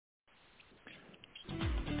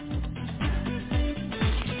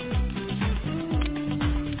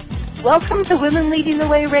Welcome to Women Leading the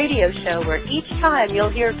Way radio show, where each time you'll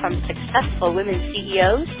hear from successful women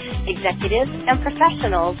CEOs, executives, and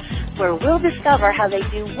professionals, where we'll discover how they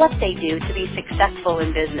do what they do to be successful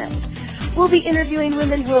in business. We'll be interviewing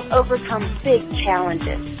women who have overcome big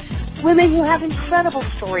challenges, women who have incredible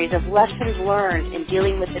stories of lessons learned in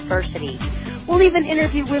dealing with adversity. We'll even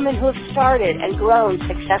interview women who have started and grown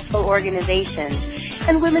successful organizations,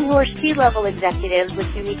 and women who are C-level executives with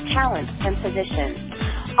unique talents and positions.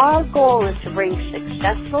 Our goal is to bring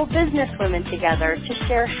successful business women together to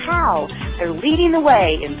share how they're leading the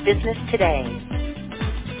way in business today.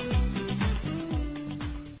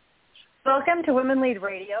 Welcome to Women Lead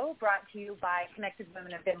Radio, brought to you by Connected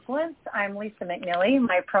Women of Influence. I'm Lisa McNeely.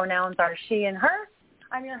 My pronouns are she and her.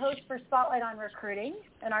 I'm your host for Spotlight on Recruiting,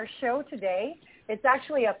 and our show today, it's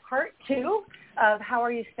actually a part 2 of How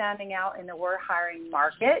Are You Standing Out in the We're Hiring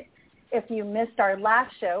Market. If you missed our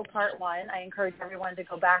last show, part 1, I encourage everyone to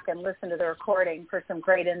go back and listen to the recording for some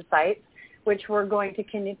great insights, which we're going to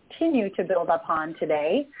continue to build upon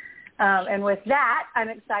today. And with that, I'm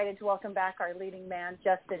excited to welcome back our leading man,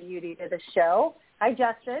 Justin Udy, to the show. Hi,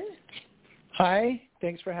 Justin. Hi.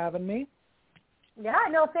 Thanks for having me. Yeah,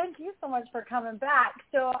 no, thank you so much for coming back.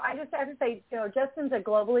 So I just have to say, Justin's a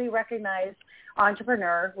globally recognized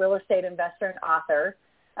entrepreneur, real estate investor, and author.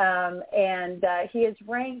 And he is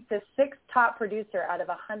ranked the 6th top producer out of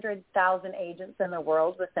 100,000 agents in the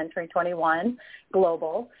world with Century 21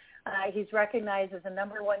 Global. He's recognized as the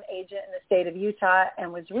 #1 agent in the state of Utah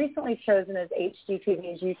and was recently chosen as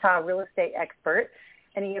HGTV's Utah Real Estate Expert.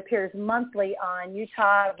 And he appears monthly on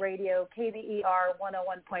Utah Radio KBER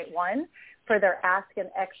 101.1 for their Ask an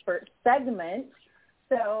Expert segment.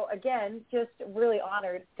 So, again, just really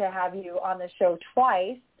honored to have you on the show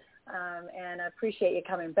twice. And I appreciate you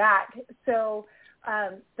coming back. So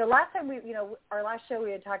the last time our last show,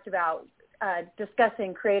 we had talked about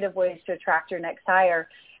discussing creative ways to attract your next hire.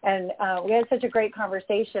 And we had such a great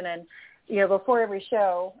conversation. And, before every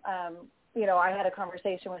show, I had a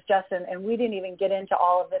conversation with Justin, and we didn't even get into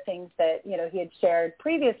all of the things that, he had shared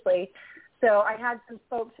previously. So I had some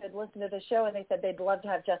folks who had listened to the show, and they said they'd love to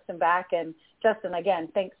have Justin back. And Justin, again,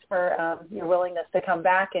 thanks for your willingness to come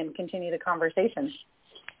back and continue the conversation.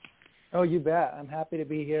 Oh, you bet. I'm happy to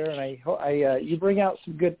be here, and you bring out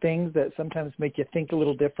some good things that sometimes make you think a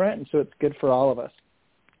little different, and so it's good for all of us.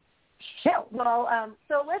 Yeah, well,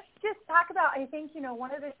 so let's just talk about, I think,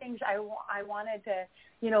 one of the things I wanted to,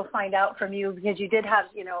 find out from you, because you did have,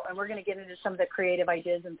 and we're going to get into some of the creative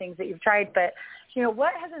ideas and things that you've tried, but,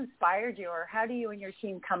 what has inspired you, or how do you and your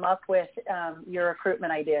team come up with your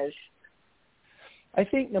recruitment ideas? I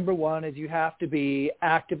think #1 is you have to be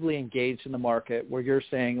actively engaged in the market, where you're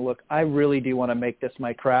saying, look, I really do want to make this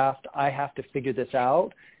my craft. I have to figure this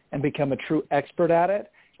out and become a true expert at it.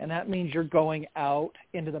 And that means you're going out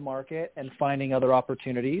into the market and finding other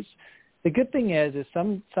opportunities. The good thing is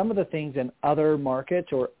some of the things in other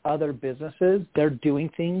markets or other businesses, they're doing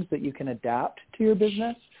things that you can adapt to your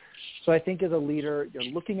business. So I think as a leader, you're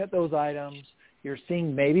looking at those items, you're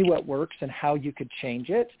seeing maybe what works and how you could change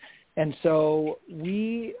it. And so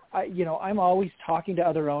I'm always talking to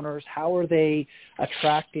other owners. How are they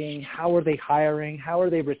attracting? How are they hiring? How are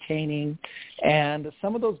they retaining? And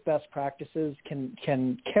some of those best practices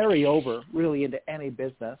can carry over really into any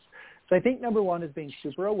business. So I think #1 is being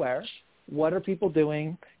super aware. What are people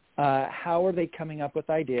doing? How are they coming up with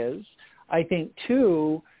ideas? I think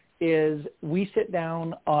 2 is we sit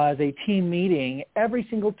down as a team meeting every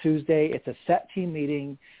single Tuesday. It's a set team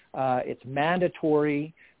meeting. It's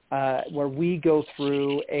mandatory. Where we go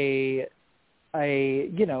through a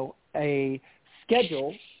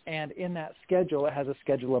schedule, and in that schedule, it has a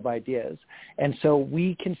schedule of ideas. And so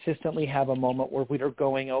we consistently have a moment where we are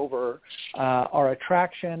going over our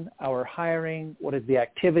attraction, our hiring, what is the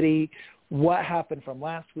activity, what happened from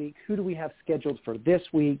last week, who do we have scheduled for this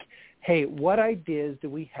week, hey, what ideas do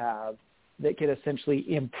we have that could essentially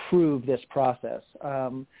improve this process?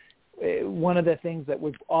 One of the things that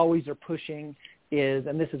we always are pushing is,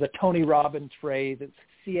 and this is a Tony Robbins phrase, it's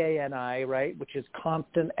CANI, right, which is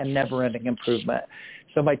constant and never-ending improvement.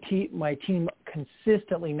 So my team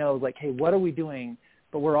consistently knows, like, hey, what are we doing?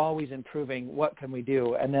 But we're always improving. What can we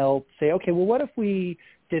do? And they'll say, okay, well, what if we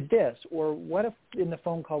did this? Or what if in the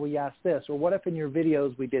phone call we asked this? Or what if in your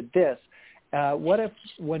videos we did this? What if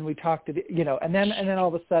when we talked to and then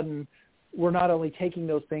all of a sudden we're not only taking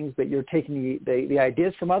those things, but you're taking the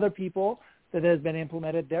ideas from other people that has been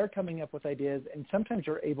implemented. They're coming up with ideas, and sometimes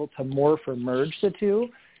you're able to morph or merge the two,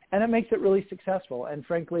 and it makes it really successful. And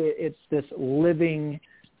frankly, it's this living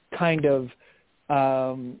kind of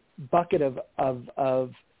bucket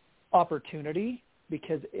of opportunity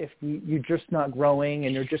because if you're just not growing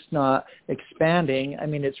and you're just not expanding, I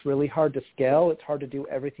mean, it's really hard to scale. It's hard to do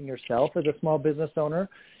everything yourself as a small business owner.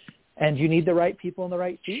 And you need the right people in the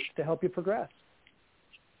right seats to help you progress.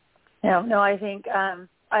 Yeah, no, I think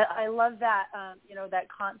I love that, that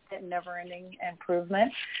constant, never-ending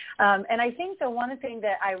improvement. And I think the one thing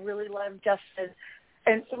that I really love, Justin,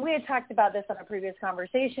 and we had talked about this on a previous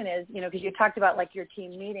conversation, is, because you talked about like your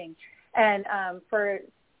team meeting. And for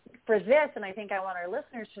this, and I think I want our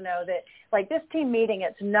listeners to know that, like, this team meeting,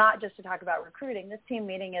 it's not just to talk about recruiting. This team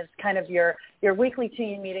meeting is kind of your weekly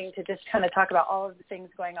team meeting to just kind of talk about all of the things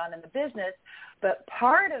going on in the business. But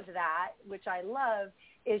part of that, which I love,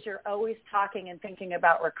 is you're always talking and thinking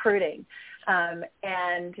about recruiting,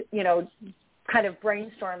 and, kind of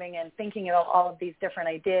brainstorming and thinking about all of these different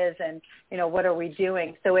ideas and, what are we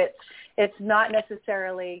doing? So it's not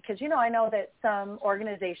necessarily, because, I know that some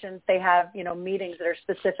organizations, they have, meetings that are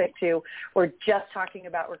specific to, we're just talking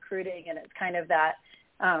about recruiting, and it's kind of that,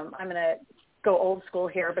 I'm going to go old school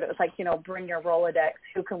here, but it was like, bring your Rolodex,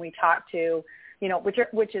 who can we talk to,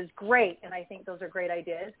 which is great, and I think those are great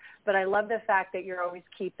ideas. But I love the fact that you're always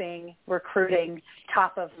keeping recruiting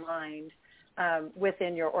top of mind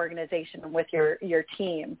within your organization and with your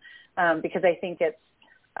team, because I think it's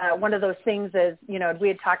one of those things, as we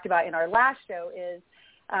had talked about in our last show, is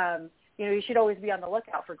you should always be on the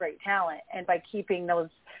lookout for great talent, and by keeping those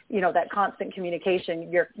that constant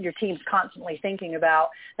communication, your team's constantly thinking about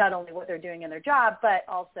not only what they're doing in their job, but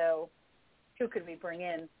also who could we bring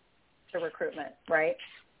in to recruitment, right?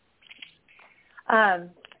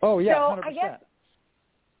 Oh yeah, so 100%. I guess,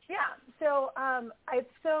 yeah. So,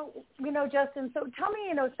 Justin, so tell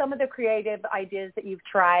me, some of the creative ideas that you've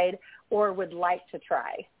tried or would like to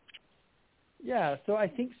try. Yeah, so I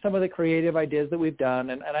think some of the creative ideas that we've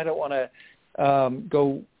done, and I don't want to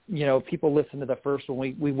go, people listen to the first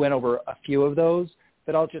one. We went over a few of those,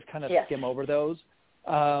 but I'll just kind of skim over those.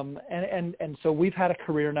 And so we've had a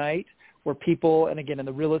career night where people, and again, in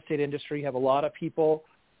the real estate industry, you have a lot of people,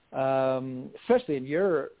 especially in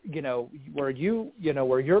your, where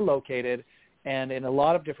you're located, and in a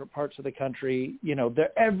lot of different parts of the country,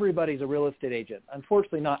 everybody's a real estate agent.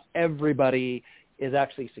 Unfortunately, not everybody is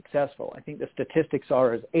actually successful. I think the statistics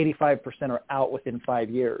are 85% are out within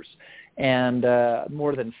 5 years, and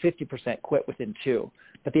more than 50% quit within 2.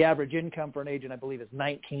 But the average income for an agent, I believe, is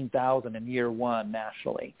 $19,000 in year one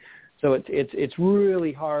nationally. So it's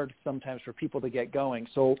really hard sometimes for people to get going.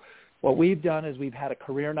 So what we've done is we've had a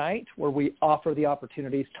career night where we offer the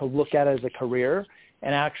opportunities to look at it as a career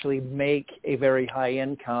and actually make a very high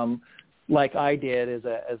income, like I did as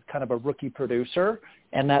kind of a rookie producer,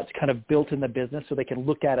 and that's kind of built in the business so they can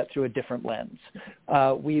look at it through a different lens.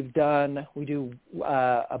 We do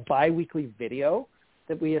a biweekly video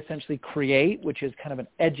that we essentially create, which is kind of an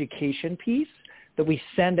education piece that we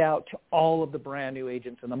send out to all of the brand new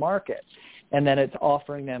agents in the market. And then it's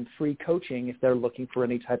offering them free coaching if they're looking for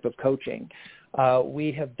any type of coaching.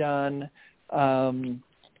 We have done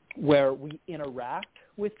where we interact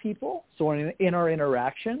with people. So in our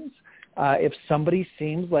interactions, if somebody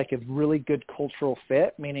seems like a really good cultural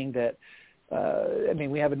fit, meaning that,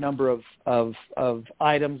 we have a number of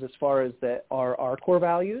items as far as that are our core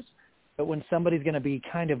values, but when somebody's going to be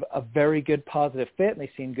kind of a very good positive fit and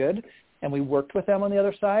they seem good, and we worked with them on the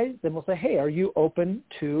other side, then we'll say, hey, are you open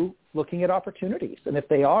to looking at opportunities? And if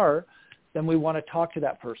they are, then we want to talk to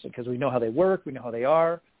that person because we know how they work, we know how they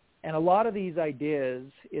are. And a lot of these ideas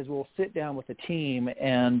is we'll sit down with the team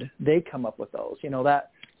and they come up with those.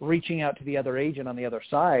 That reaching out to the other agent on the other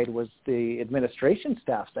side was the administration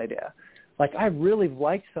staff's idea. Like, I really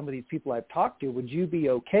liked some of these people I've talked to. Would you be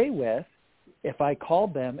okay with if I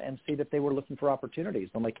called them and see that they were looking for opportunities?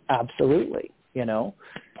 I'm like, absolutely.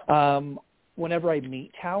 Whenever I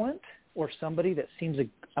meet talent or somebody that seems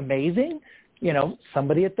amazing,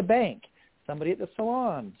 somebody at the bank, somebody at the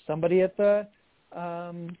salon, somebody at the,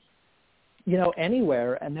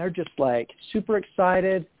 anywhere, and they're just like super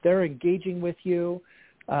excited, they're engaging with you,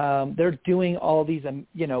 they're doing all these,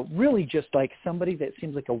 really just like somebody that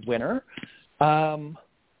seems like a winner,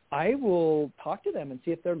 I will talk to them and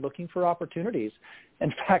see if they're looking for opportunities.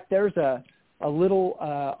 In fact, there's a little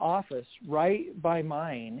office right by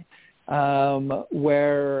mine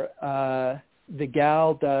where the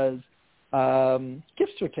gal does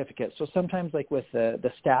gift certificates. So sometimes, like with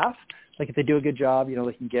the staff, like if they do a good job,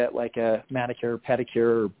 they can get like a manicure,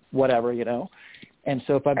 pedicure, or whatever, And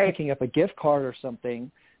so if I'm picking up a gift card or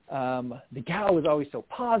something, the gal was always so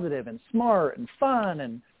positive and smart and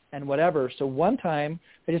fun and whatever. So one time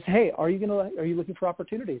I just, hey, are you looking for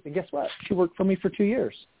opportunities? And guess what? She worked for me for 2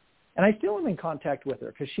 years. And I still am in contact with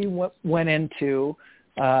her because she went into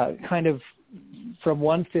kind of from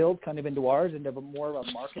one field kind of into ours, into more of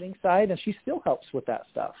a marketing side, and she still helps with that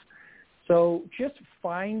stuff. So just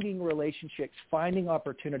finding relationships, finding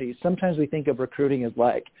opportunities. Sometimes we think of recruiting as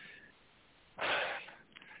like,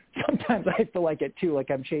 sometimes I feel like it too,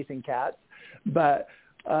 like I'm chasing cats, but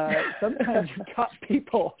sometimes you've got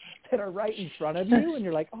people that are right in front of you and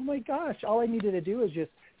you're like, oh my gosh, all I needed to do is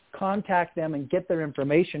just contact them and get their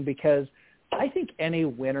information. Because I think any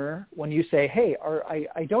winner, when you say, hey,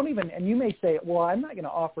 I don't even, and you may say, well, I'm not going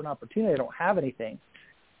to offer an opportunity, I don't have anything.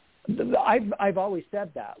 I've always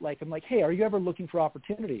said that. Like, I'm like, hey, are you ever looking for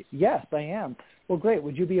opportunities? Yes, I am. Well, great.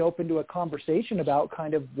 Would you be open to a conversation about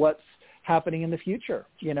kind of what's happening in the future?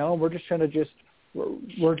 You know, we're just trying to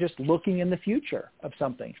we're just looking in the future of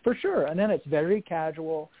something, for sure. And then it's very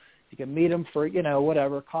casual. You can meet them for, you know,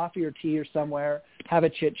 whatever, coffee or tea or somewhere, have a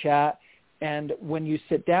chit chat. And when you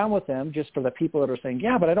sit down with them, just for the people that are saying,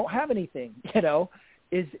 yeah, but I don't have anything, you know,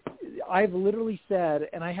 I've literally said,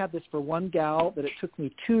 and I had this for one gal that it took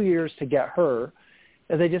me 2 years to get her,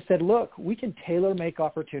 and they just said, look, we can tailor make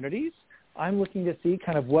opportunities. I'm looking to see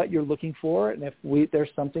kind of what you're looking for, and if there's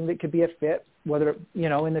something that could be a fit, whether, you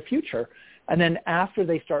know, in the future. And then after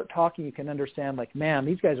they start talking, you can understand, like, man,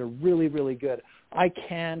 these guys are really, really good. I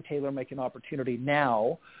can tailor make an opportunity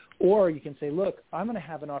now. Or you can say, look, I'm going to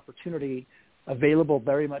have an opportunity available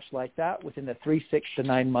very much like that within the 3, 6 to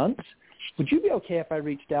 9 months. Would you be okay if I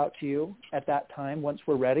reached out to you at that time once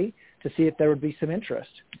we're ready to see if there would be some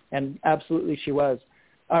interest? And absolutely she was,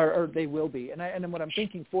 or they will be. And then what I'm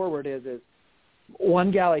thinking forward is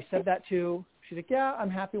one gal I said that to, she's like, yeah,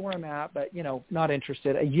 I'm happy where I'm at, but, you know, not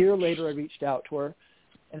interested. A year later, I reached out to her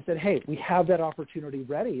and said, hey, we have that opportunity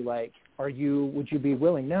ready. Like, would you be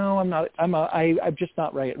willing? No, I'm not. I'm just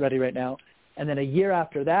not ready right now. And then a year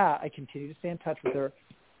after that, I continue to stay in touch with her.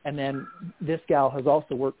 And then this gal has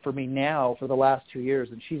also worked for me now for the last 2 years,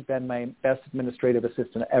 and she's been my best administrative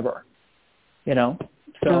assistant ever. You know,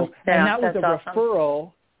 so and that was a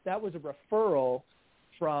referral. That was a referral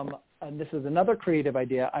from, and this is another creative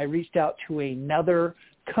idea. I reached out to another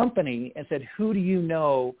company and said, who do you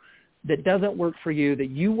know that doesn't work for you that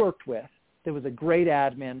you worked with that was a great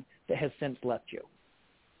admin that has since left you?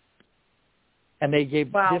 And they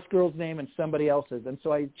gave this girl's name and somebody else's. And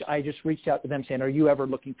so I just reached out to them saying, are you ever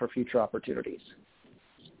looking for future opportunities?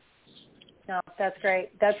 No, that's great.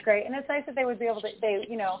 That's great. And it's nice that they would be able to, they,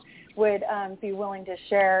 you know, would be willing to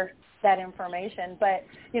share that information. But,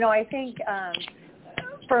 you know, I think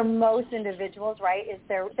for most individuals, right, is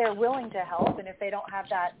they're willing to help. And if they don't have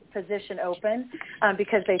that position open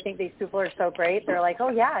because they think these people are so great, they're like, oh,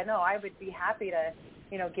 yeah, no, I would be happy to,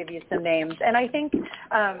 you know, give you some names. And I think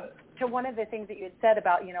to one of the things that you had said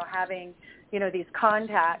about, you know, having, you know, these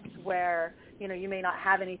contacts where, you know, you may not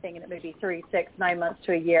have anything and it may be 3, 6, 9 months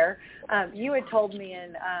to a year. You had told me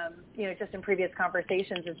in, you know, just in previous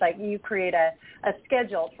conversations, it's like you create a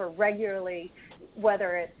schedule for regularly,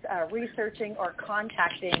 whether it's researching or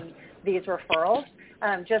contacting these referrals,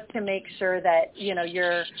 just to make sure that, you know,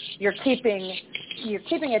 you're keeping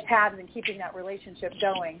a tabs and keeping that relationship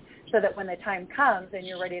going, so that when the time comes and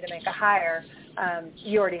you're ready to make a hire,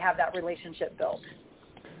 you already have that relationship built.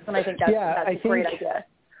 And I think that's a great idea.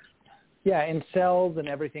 Yeah, in sales and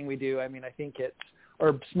everything we do, I mean, I think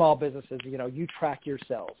or small businesses, you know, you track your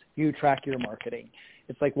sales, you track your marketing.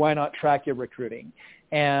 It's like, why not track your recruiting?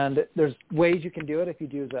 And there's ways you can do it if you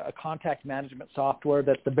use a contact management software.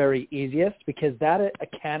 That's the very easiest, because a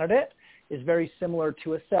candidate is very similar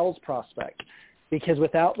to a sales prospect, because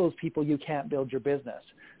without those people, you can't build your business.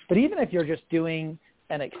 But even if you're just doing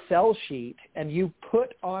an Excel sheet and you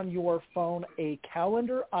put on your phone a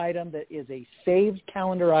calendar item that is a saved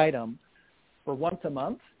calendar item for once a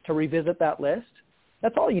month to revisit that list,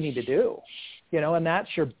 that's all you need to do, you know, and that's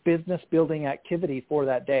your business building activity for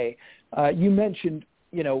that day. You mentioned,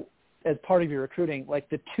 you know, as part of your recruiting, like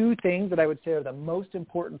the 2 things that I would say are the most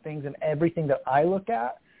important things in everything that I look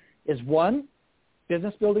at is 1,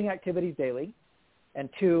 business building activities daily, and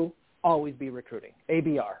 2, always be recruiting,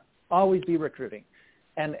 ABR, always be recruiting.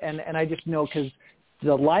 And I just know, because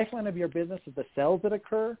the lifeline of your business is the sales that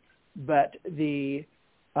occur, but the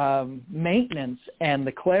maintenance and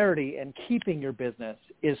the clarity and keeping your business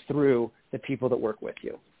is through the people that work with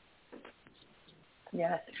you.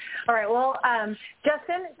 Yes. All right. Well,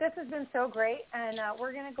 Justin, this has been so great, and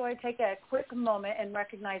we're going to go and take a quick moment and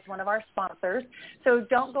recognize one of our sponsors. So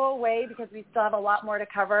don't go away, because we still have a lot more to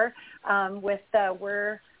cover with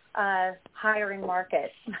We're Hiring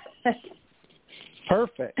Market.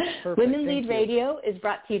 Perfect. Women Lead Radio is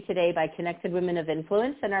brought to you today by Connected Women of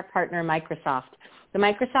Influence and our partner, Microsoft. The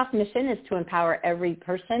Microsoft mission is to empower every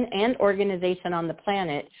person and organization on the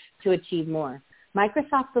planet to achieve more.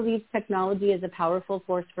 Microsoft believes technology is a powerful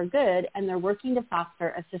force for good, and they're working to foster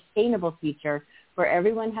a sustainable future where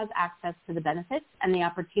everyone has access to the benefits and the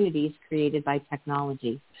opportunities created by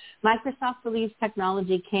technology. Microsoft believes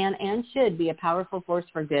technology can and should be a powerful force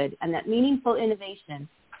for good, and that meaningful innovation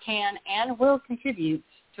can and will contribute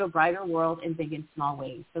to a brighter world in big and small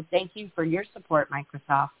ways. So thank you for your support,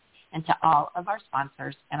 Microsoft, and to all of our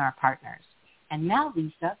sponsors and our partners. And now,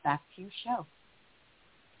 Lisa, back to your show.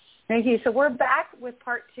 Thank you. So we're back with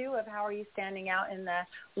part 2 of How Are You Standing Out in the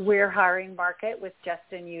We're Hiring Market with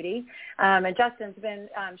Justin Udy. And Justin's been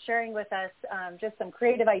sharing with us just some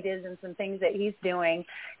creative ideas and some things that he's doing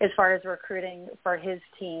as far as recruiting for his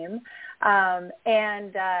team. And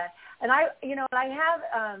I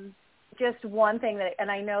have just one thing that, and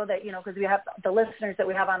I know that, because we have the listeners that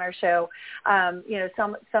we have on our show,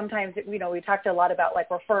 sometimes, we talked a lot about like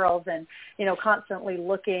referrals and, constantly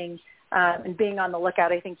looking and being on the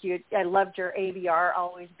lookout. I loved your ABR,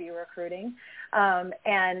 always be recruiting.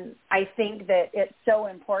 And I think that it's so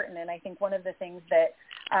important. And I think one of the things that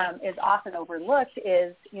is often overlooked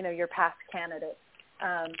is, your past candidates.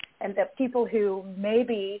 And that people who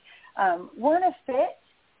maybe weren't a fit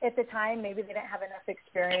at the time, maybe they didn't have enough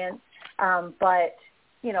experience, but,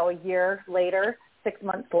 a year later, 6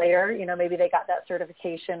 months later, maybe they got that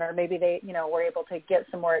certification, or maybe they, were able to get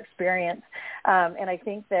some more experience. And I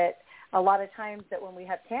think that a lot of times that when we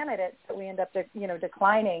have candidates that we end up,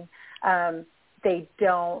 declining, we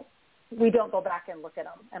don't go back and look at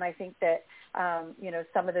them. And I think that,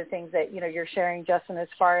 some of the things that, you're sharing, Justin, as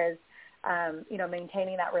far as,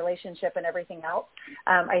 maintaining that relationship and everything else,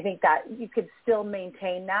 I think that you could still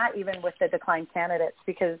maintain that even with the declined candidates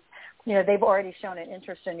because, they've already shown an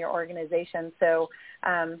interest in your organization. So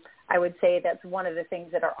I would say that's one of the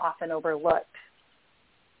things that are often overlooked.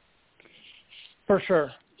 For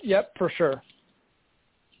sure. Yep, for sure.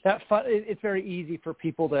 It's very easy for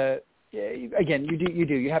people to, again, you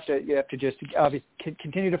do. You have to just obviously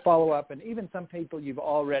continue to follow up, and even some people you've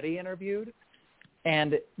already interviewed,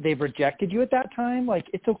 and they've rejected you at that time. Like,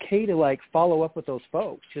 it's okay to follow up with those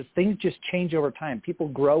folks because things just change over time. People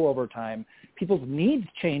grow over time. People's needs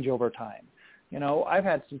change over time. I've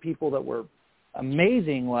had some people that were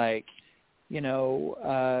amazing, when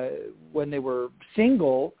they were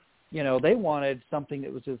single. They wanted something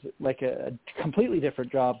that was just like a completely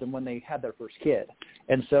different job than when they had their first kid.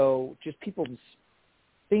 And so just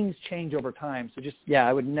things change over time. So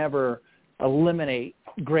I would never eliminate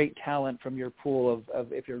great talent from your pool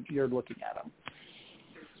of if you're looking at them.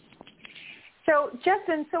 So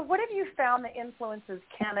Justin, what have you found that influences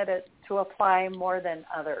candidates to apply more than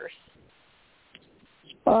others?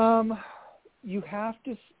 You have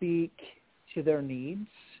to speak to their needs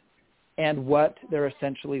and what they're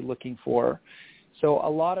essentially looking for. So a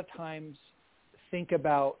lot of times think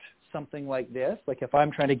about something like this, like if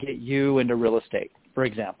I'm trying to get you into real estate, for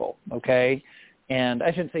example, okay? And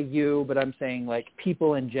I shouldn't say you, but I'm saying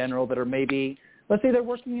people in general that are maybe, let's say they're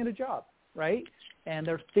working at a job, right? And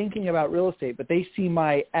they're thinking about real estate, but they see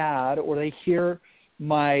my ad or they hear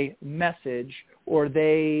my message or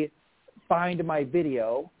they find my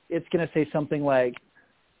video. It's going to say something like,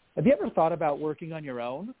 have you ever thought about working on your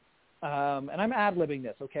own? And I'm ad-libbing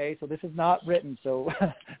this, okay? So this is not written, so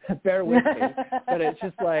bear with me. But it's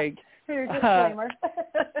just your disclaimer.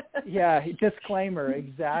 Disclaimer,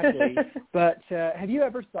 exactly. But have you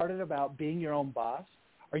ever started about being your own boss?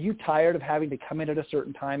 Are you tired of having to come in at a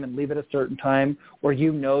certain time and leave at a certain time, or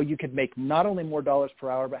you could make not only more dollars per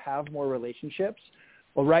hour but have more relationships?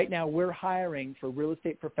 Well, right now we're hiring for real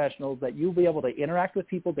estate professionals that you'll be able to interact with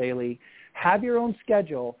people daily, have your own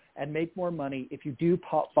schedule, and make more money if you do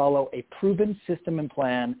follow a proven system and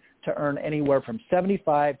plan to earn anywhere from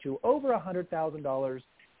 $75,000 to over $100,000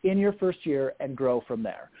 in your first year and grow from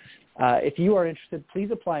there. If you are interested, please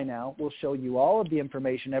apply now. We'll show you all of the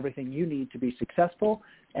information, everything you need to be successful.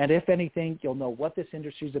 And if anything, you'll know what this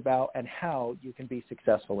industry is about and how you can be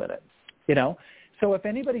successful in it. So if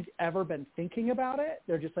anybody's ever been thinking about it,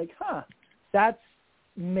 they're just like, that's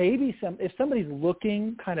maybe if somebody's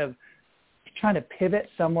looking kind of trying to pivot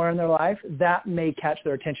somewhere in their life, that may catch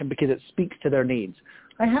their attention because it speaks to their needs.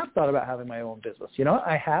 I have thought about having my own business.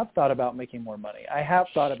 I have thought about making more money. I have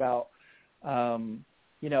thought about,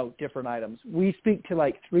 different items. We speak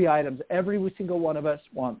to 3 items. Every single one of us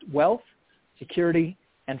wants wealth, security,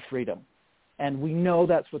 and freedom. And we know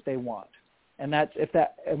that's what they want. And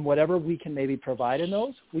and whatever we can maybe provide in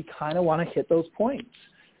those, we kind of want to hit those points.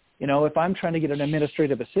 If I'm trying to get an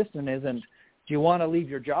administrative assistant, do you want to leave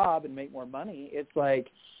your job and make more money? It's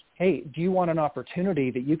like, hey, do you want an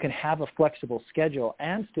opportunity that you can have a flexible schedule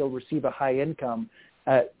and still receive a high income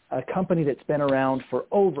at a company that's been around for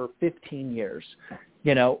over 15 years,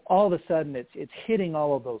 you know, all of a sudden it's hitting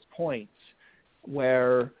all of those points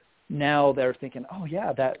where now they're thinking, oh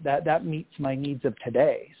yeah, that meets my needs of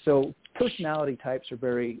today. So personality types are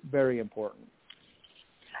very, very important.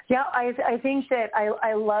 Yeah, I think that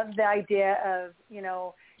I love the idea of, you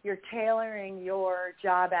know, you're tailoring your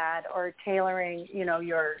job ad or tailoring, you know,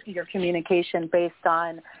 your communication based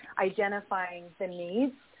on identifying the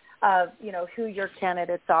needs of, you know, who your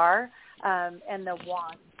candidates are and the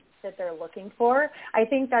wants that they're looking for. I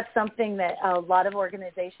think that's something that a lot of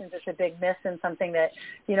organizations, it's a big miss, and something that,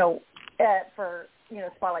 you know, for, you know,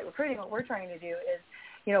 Spotlight Recruiting, what we're trying to do is,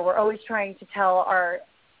 you know, we're always trying to tell our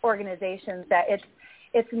organizations that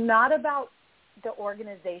it's not about the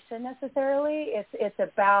organization necessarily. It's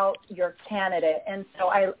about your candidate. And so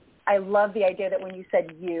I love the idea that when you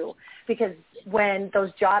said you, because when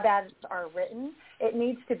those job ads are written, it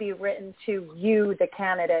needs to be written to you, the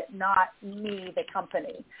candidate, not me, the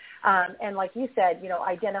company. And like you said, you know,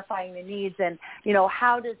 identifying the needs and, you know,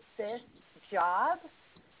 how does this job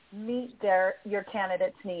meet your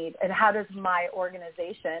candidate's need, and how does my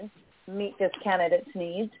organization meet this candidate's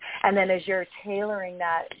needs? And then as you're tailoring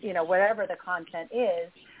that, you know, whatever the content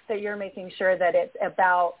is, that you're making sure that it's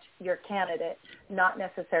about your candidate, not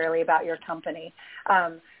necessarily about your company.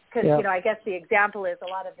 Because, you know, I guess the example is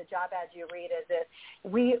a lot of the job ads you read is that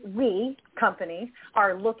we company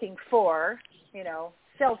are looking for, you know,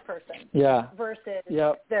 salesperson. Yeah. Versus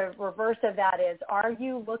the reverse of that is, are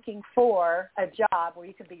you looking for a job where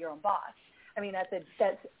you can be your own boss? I mean,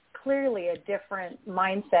 that's clearly a different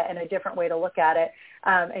mindset and a different way to look at it.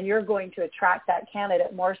 And you're going to attract that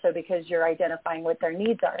candidate more so because you're identifying what their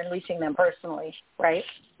needs are and reaching them personally, right?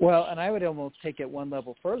 Well, and I would almost take it one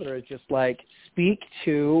level further. It's just like speak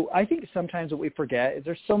to, I think sometimes what we forget is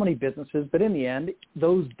there's so many businesses, but in the end,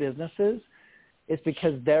 those businesses, it's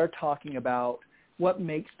because they're talking about what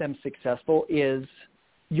makes them successful is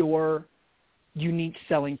your unique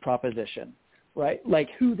selling proposition, right? Like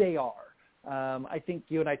who they are. I think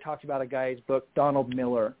you and I talked about a guy's book, Donald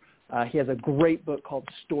Miller. He has a great book called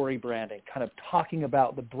Story Branding, kind of talking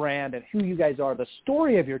about the brand and who you guys are, the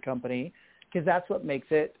story of your company, because that's what makes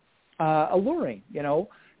it alluring, you know,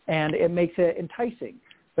 and it makes it enticing.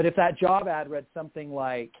 But if that job ad read something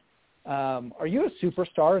like, are you a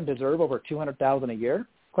superstar and deserve over $200,000 a year? ?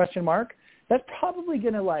 That's probably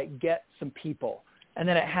going to like get some people. And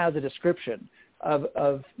then it has a description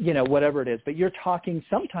of, you know, whatever it is. But you're talking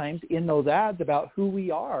sometimes in those ads about who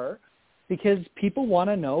we are, because people want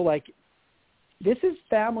to know, like, this is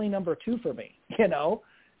family number 2 for me, you know?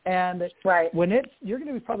 And when you're going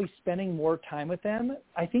to be probably spending more time with them,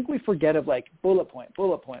 I think we forget of like bullet point,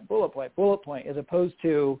 as opposed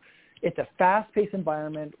to it's a fast-paced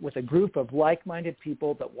environment with a group of like-minded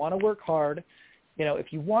people that want to work hard. You know,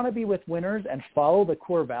 if you want to be with winners and follow the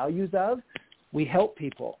core values of, we help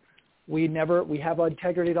people. We have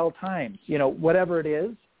integrity at all times. You know, whatever it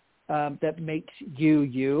is that makes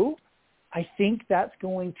you, I think that's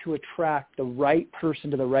going to attract the right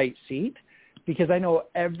person to the right seat, because I know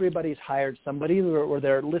everybody's hired somebody or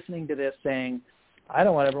they're listening to this saying, I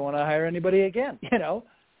don't ever want to hire anybody again, you know,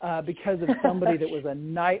 because of somebody that was a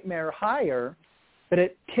nightmare hire.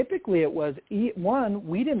 But typically it was, one,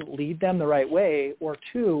 we didn't lead them the right way, or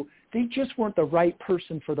two, they just weren't the right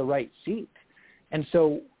person for the right seat. And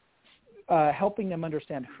so helping them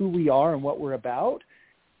understand who we are and what we're about,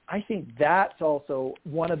 I think that's also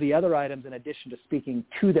one of the other items in addition to speaking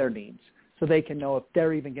to their needs, so they can know if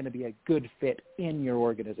they're even going to be a good fit in your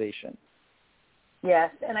organization.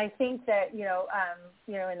 Yes, and I think that, you know,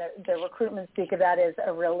 in the recruitment speak of that is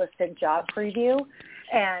a realistic job preview.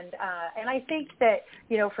 And I think that,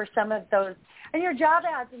 you know, for some of those, and your job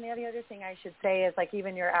ads, and the other thing I should say is like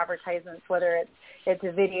even your advertisements, whether it's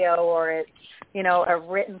a video or it's, you know, a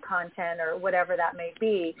written content or whatever that may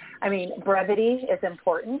be. I mean, brevity is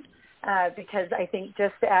important because I think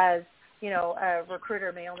just as, you know, a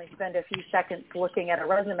recruiter may only spend a few seconds looking at a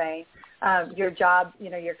resume, your job, you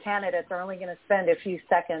know, your candidates are only going to spend a few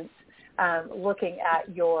seconds looking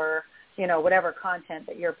at your, you know, whatever content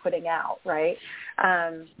that you're putting out, right?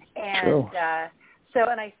 So,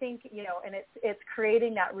 and I think, you know, and it's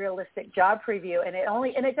creating that realistic job preview, and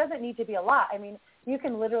it doesn't need to be a lot. I mean, you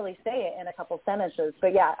can literally say it in a couple sentences,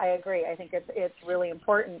 but yeah, I agree. I think it's really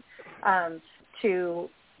important to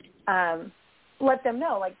let them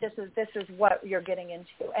know, like, this is what you're getting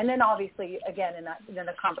into. And then obviously, again, in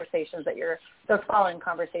the conversations those following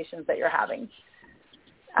conversations that you're having.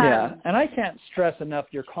 Yeah, and I can't stress enough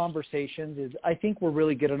your conversations is, I think we're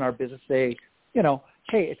really good in our business today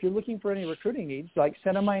hey, if you're looking for any recruiting needs, like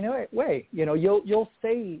send them my way. You'll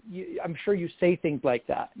say, I'm sure you say things like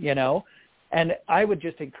that, and I would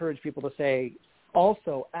just encourage people to say,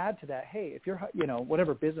 also add to that, hey, if you're,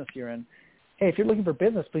 whatever business you're in, hey, if you're looking for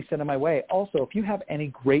business, please send them my way. Also, if you have any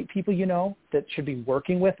great people that should be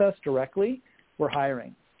working with us directly, we're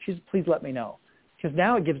hiring. Please let me know. Because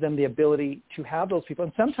now it gives them the ability to have those people.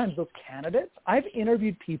 And sometimes those candidates, I've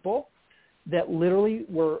interviewed people that literally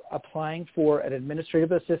were applying for an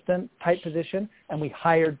administrative assistant type position, and we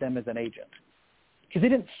hired them as an agent. Because they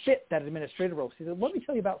didn't fit that administrative role. So he said, let me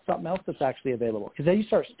tell you about something else that's actually available. Because then you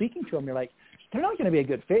start speaking to them, you're like, they're not going to be a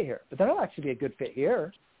good fit here, but that'll actually be a good fit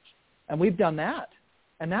here. And we've done that.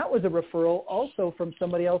 And that was a referral also from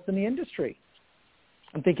somebody else in the industry.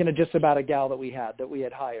 I'm thinking of just about a gal that we had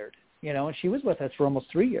hired, and she was with us for almost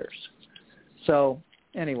 3 years. So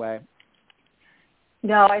anyway.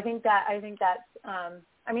 No, I think that's,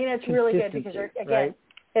 it's really good because right?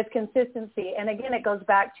 It's consistency. And again, it goes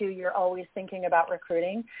back to you're always thinking about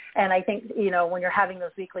recruiting. And I think, when you're having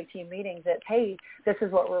those weekly team meetings, it's, hey, this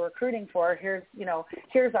is what we're recruiting for.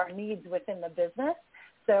 Here's our needs within the business.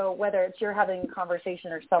 So whether it's you're having a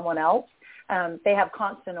conversation or someone else, they have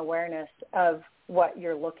constant awareness of what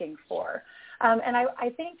you're looking for. And I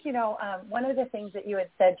think, one of the things that you had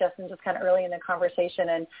said, Justin, just kind of early in the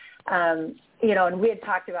conversation and we had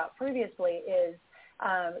talked about previously is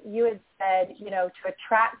you had said, to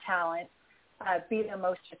attract talent, be the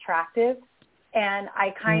most attractive. And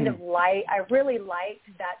I really liked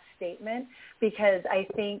that statement because I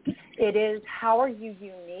think it is, how are you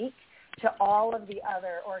unique to all of the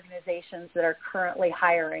other organizations that are currently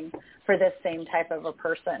hiring for this same type of a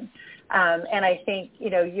person. And I think,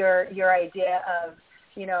 your idea of,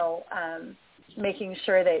 making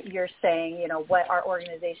sure that you're saying, what our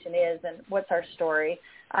organization is and what's our story,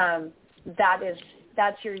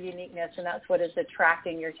 that's your uniqueness, and that's what is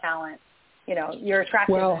attracting your talent. You're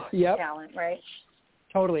attracting talent, right?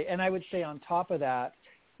 Totally. And I would say on top of that,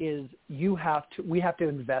 is we have to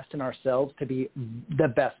invest in ourselves to be the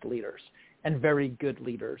best leaders and very good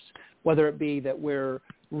leaders, whether it be that we're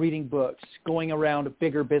reading books, going around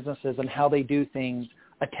bigger businesses and how they do things,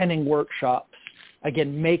 attending workshops,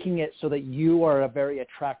 again, making it so that you are a very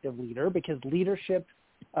attractive leader, because leadership,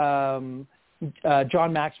 John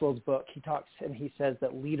Maxwell's book, he talks and he says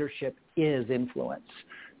that leadership is influence.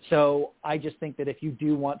 So I just think that if you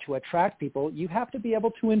do want to attract people, you have to be able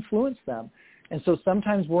to influence them. And so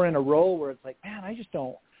sometimes we're in a role where it's like, man,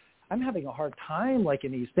 I'm having a hard time like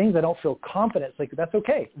in these things. I don't feel confident. It's like, that's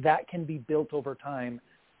okay. That can be built over time,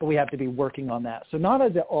 but we have to be working on that. So not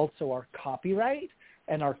as also our copyright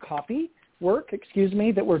and our copy work,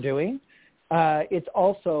 that we're doing. It's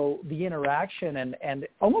also the interaction and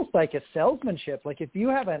almost like a salesmanship. Like if you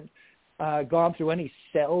haven't gone through any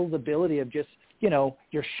sales ability of just,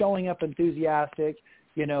 you're showing up enthusiastic,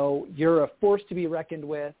 you're a force to be reckoned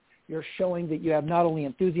with, you're showing that you have not only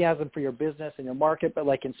enthusiasm for your business and your market, but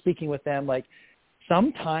like in speaking with them, like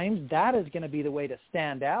sometimes that is going to be the way to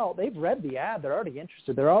stand out. They've read the ad. They're already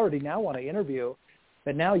interested. They're already now want to interview.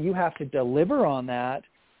 But now you have to deliver on that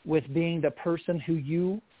with being the person who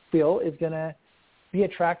you feel is going to be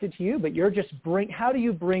attracted to you. But you're just how do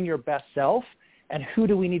you bring your best self, and who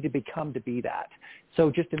do we need to become to be that? So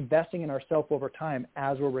just investing in ourselves over time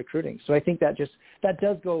as we're recruiting. So I think that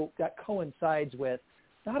coincides with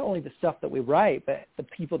not only the stuff that we write, but the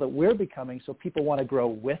people that we're becoming, so people want to grow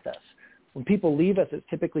with us. When people leave us, it's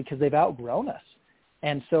typically because they've outgrown us.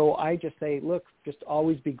 And so I just say, look, just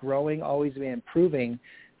always be growing, always be improving,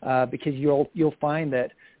 because you'll find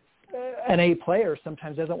that an A player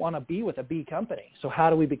sometimes doesn't want to be with a B company. So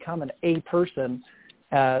how do we become an A person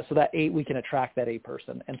so that we can attract that A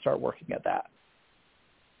person and start working at that?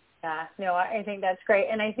 Yeah, no, I think that's great.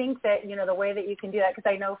 And I think that, the way that you can do that, because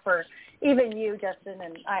I know for even you, Justin,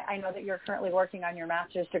 and I know that you're currently working on your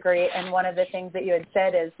master's degree, and one of the things that you had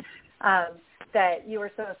said is that you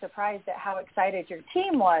were so surprised at how excited your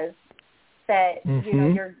team was that,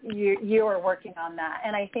 you were working on that.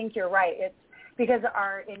 And I think you're right. It's because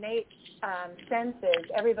our innate sense is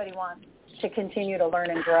everybody wants to continue to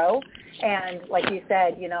learn and grow. And like you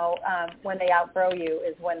said, when they outgrow you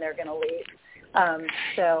is when they're going to leave. I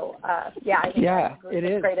think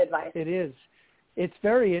that's great advice. It is. It's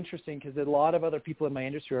very interesting because a lot of other people in my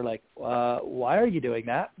industry are like, why are you doing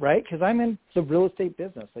that? Right? Because I'm in the real estate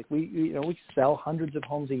business. Like we sell hundreds of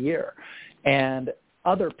homes a year, and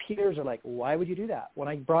other peers are like, why would you do that?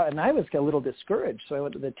 And I was a little discouraged. So I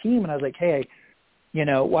went to the team and I was like, hey,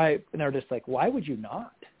 why? And they're just like, why would you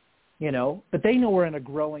not? But they know we're in a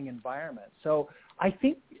growing environment. So I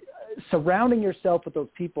think surrounding yourself with those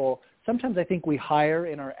people, sometimes I think we hire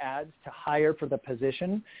in our ads to hire for the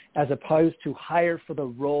position as opposed to hire for the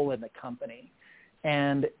role in the company.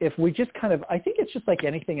 And if we just kind of, I think it's just like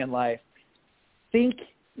anything in life, think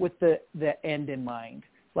with the end in mind.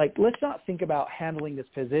 Like, let's not think about handling this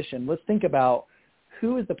position. Let's think about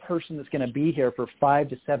who is the person that's going to be here for 5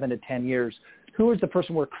 to 7 to 10 years. Who is the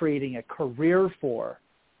person we're creating a career for,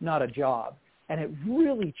 not a job. And it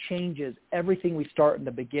really changes everything we start in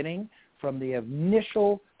the beginning, from the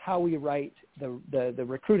initial how we write the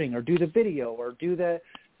recruiting or do the video or do the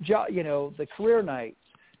job, the career nights,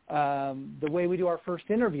 the way we do our first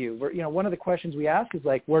interview. Where, one of the questions we ask is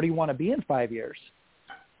like, where do you want to be in 5 years?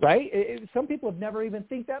 Right? Some people have never even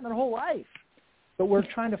think that in their whole life, but we're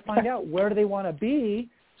trying to find out where do they want to be,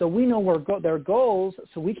 so we know their goals,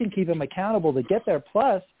 so we can keep them accountable to get there.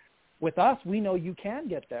 Plus, with us, we know you can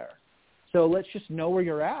get there. So let's just know where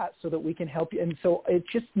you're at so that we can help you. And so it's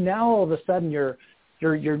just now all of a sudden you're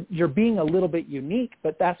being a little bit unique,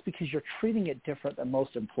 but that's because you're treating it different than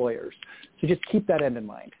most employers. So just keep that end in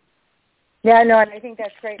mind. Yeah, no, and I think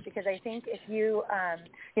that's great, because I think if you,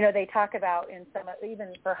 they talk about in some,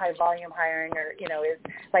 even for high volume hiring, or, is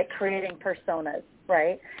like creating personas,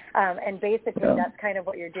 right? And basically that's kind of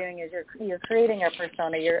what you're doing is you're creating a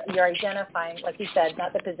persona. You're identifying, like you said,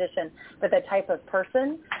 not the position, but the type of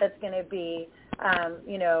person that's going to be, a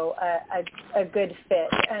good fit.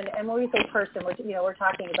 And when we say person, we're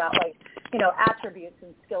talking about like, attributes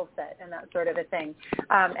and skill set and that sort of a thing.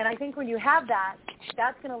 And I think when you have that,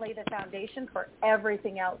 that's going to lay the foundation for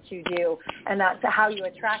everything else you do. And that's how you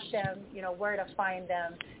attract them, where to find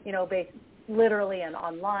them, based literally and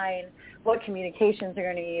online, what communications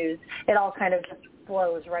they're going to use. It all kind of just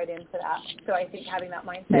flows right into that. So I think having that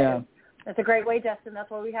mindset, that's a great way, Justin. That's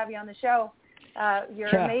why we have you on the show. You're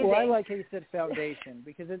amazing. Well, I like how you said foundation,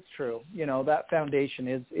 because it's true. That foundation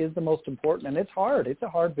is the most important, and it's hard. It's a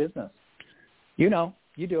hard business. You do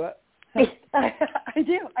it. I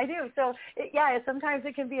do. So, sometimes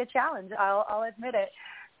it can be a challenge. I'll admit it.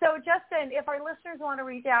 So, Justin, if our listeners want to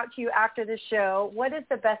reach out to you after the show, what is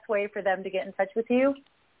the best way for them to get in touch with you?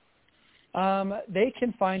 They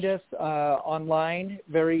can find us online.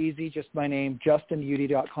 Very easy. Just my name,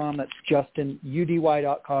 JustinUdy.com. That's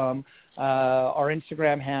JustinUdy.com. Our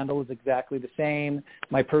Instagram handle is exactly the same.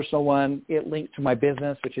 My personal one, it links to my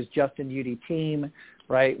business, which is Justin Udy Team,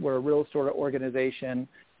 right? We're a real sort of organization.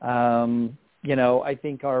 I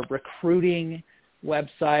think our recruiting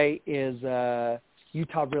website is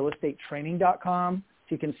UtahRealEstateTraining.com. So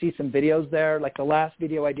you can see some videos there. Like the last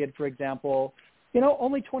video I did, for example,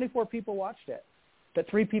 only 24 people watched it, but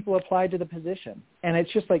 3 people applied to the position. And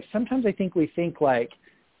it's just like, sometimes I think we think like,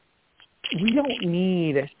 we don't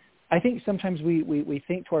need, I think sometimes we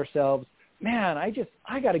think to ourselves, man, I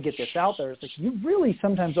got to get this out there. It's like, you really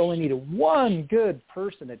sometimes only need one good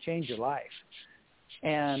person to change your life.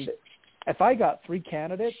 And if I got 3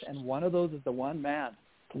 candidates and one of those is the one, man,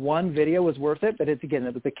 one video was worth it. But it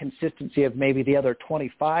was the consistency of maybe the other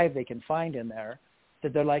 25 they can find in there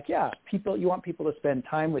that they're like, you want people to spend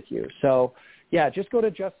time with you. So just go to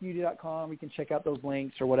JustinUdy.com. You can check out those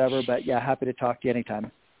links or whatever, but happy to talk to you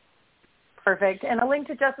anytime. Perfect. And a link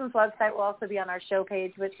to Justin's website will also be on our show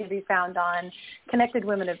page, which can be found on Connected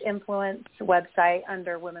Women of Influence website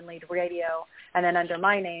under Women Lead Radio, and then under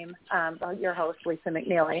my name, your host, Lisa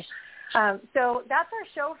McNeely. So that's our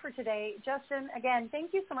show for today. Justin, again,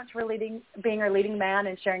 thank you so much for being our leading man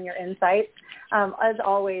and sharing your insights. As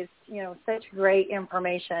always, such great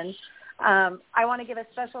information. I want to give a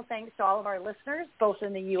special thanks to all of our listeners, both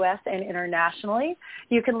in the U.S. and internationally.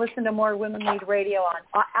 You can listen to more Women Lead Radio on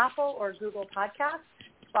Apple or Google Podcasts,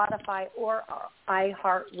 Spotify, or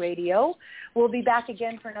iHeartRadio. We'll be back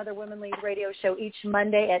again for another Women Lead Radio show each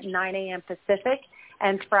Monday at 9 a.m. Pacific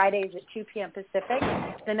and Fridays at 2 p.m. Pacific.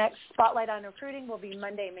 The next Spotlight on Recruiting will be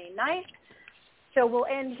Monday, May 9th. So we'll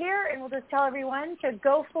end here, and we'll just tell everyone to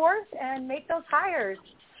go forth and make those hires.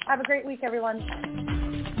 Have a great week, everyone.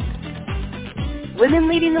 Women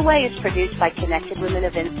Leading the Way is produced by Connected Women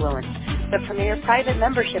of Influence, the premier private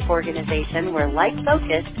membership organization where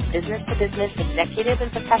like-focused, business-to-business executive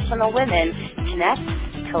and professional women connect,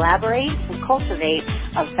 collaborate, and cultivate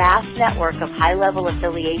a vast network of high-level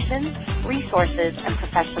affiliations, resources, and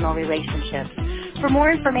professional relationships. For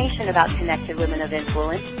more information about Connected Women of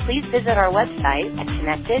Influence, please visit our website at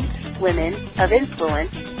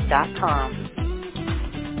connectedwomenofinfluence.com.